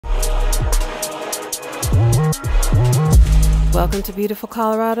Welcome to beautiful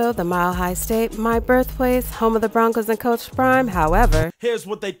Colorado, the Mile High State, my birthplace, home of the Broncos and Coach Prime. However, here's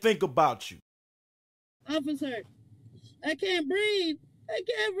what they think about you. Officer, I can't breathe. I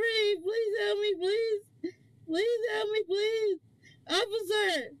can't breathe. Please help me, please. Please help me, please.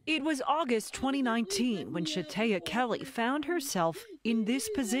 Officer! It was August 2019 when Shataeah Kelly found herself in this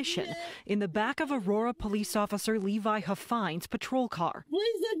position in the back of Aurora police officer Levi Huffine's patrol car.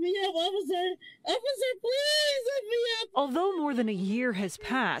 Please let me up, officer! Officer, please let me up! Although more than a year has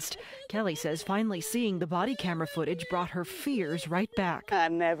passed, Kelly says finally seeing the body camera footage brought her fears right back. I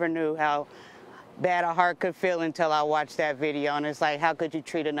never knew how bad a heart could feel until I watched that video, and it's like, how could you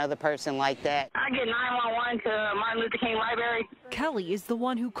treat another person like that? I get 911 to Martin Luther King Library. Kelly is the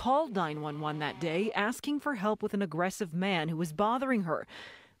one who called 911 that day, asking for help with an aggressive man who was bothering her.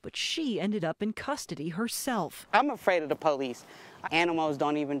 But she ended up in custody herself. I'm afraid of the police. Animals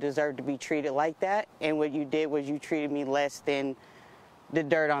don't even deserve to be treated like that, and what you did was you treated me less than the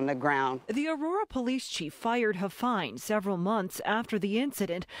dirt on the ground. The Aurora police chief fired Huffine several months after the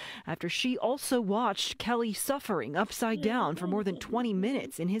incident, after she also watched Kelly suffering upside down for more than 20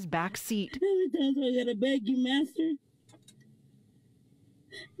 minutes in his back seat. I gotta beg you, master.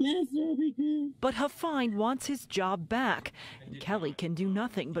 Master, I'll be good. But Huffine wants his job back, and Kelly can do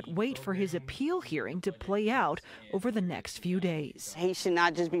nothing but wait for his appeal hearing to play out over the next few days. He should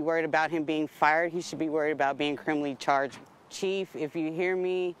not just be worried about him being fired, he should be worried about being criminally charged. Chief, if you hear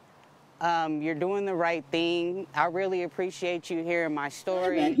me, you're doing the right thing. I really appreciate you hearing my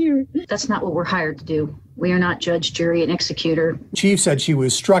story. That's not what we're hired to do. We are not judge, jury, and executor. Chief said she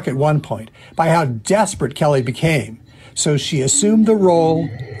was struck at one point by how desperate Kelly became, so she assumed the role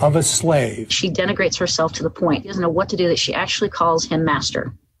of a slave. She denigrates herself to the point. She doesn't know what to do, that she actually calls him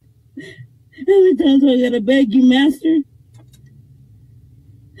master. Every time I gotta beg you, master.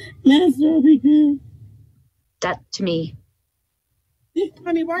 Master, I'll be good. That, to me,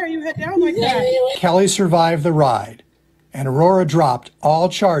 honey, why are you head down like that? Kelly survived the ride, and Aurora dropped all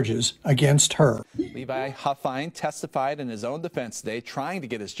charges against her. Levi Huffine testified in his own defense today, trying to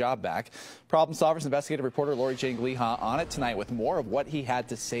get his job back. Problem Solvers investigative reporter Lori Jane Gliha on it tonight with more of what he had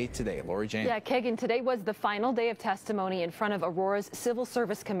to say today. Lori Jane. Yeah, Kagan, today was the final day of testimony in front of Aurora's Civil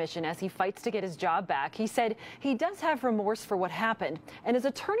Service Commission as he fights to get his job back. He said he does have remorse for what happened, and his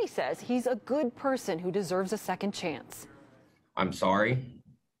attorney says he's a good person who deserves a second chance. I'm sorry.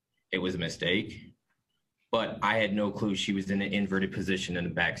 It was a mistake. But I had no clue she was in an inverted position in the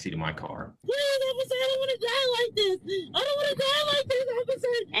backseat of my car. Please, officer, I don't want to die like this. I don't want to die like this, officer.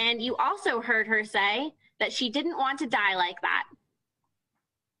 And you also heard her say that she didn't want to die like that.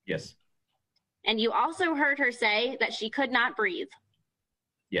 Yes. And you also heard her say that she could not breathe.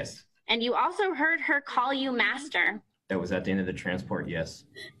 Yes. And you also heard her call you master. That was at the end of the transport, yes.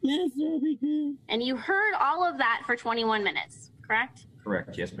 Master, I'll be good. And you heard all of that for 21 minutes, correct?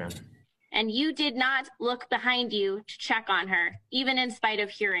 Correct, yes, ma'am. And you did not look behind you to check on her, even in spite of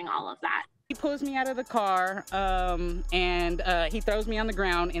hearing all of that. He pulls me out of the car and he throws me on the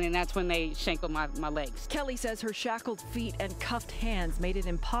ground, and then that's when they shankled my legs. Kelly says her shackled feet and cuffed hands made it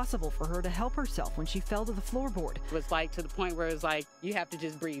impossible for her to help herself when she fell to the floorboard. It was like to the point where it was like, you have to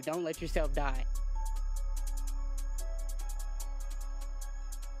just breathe. Don't let yourself die.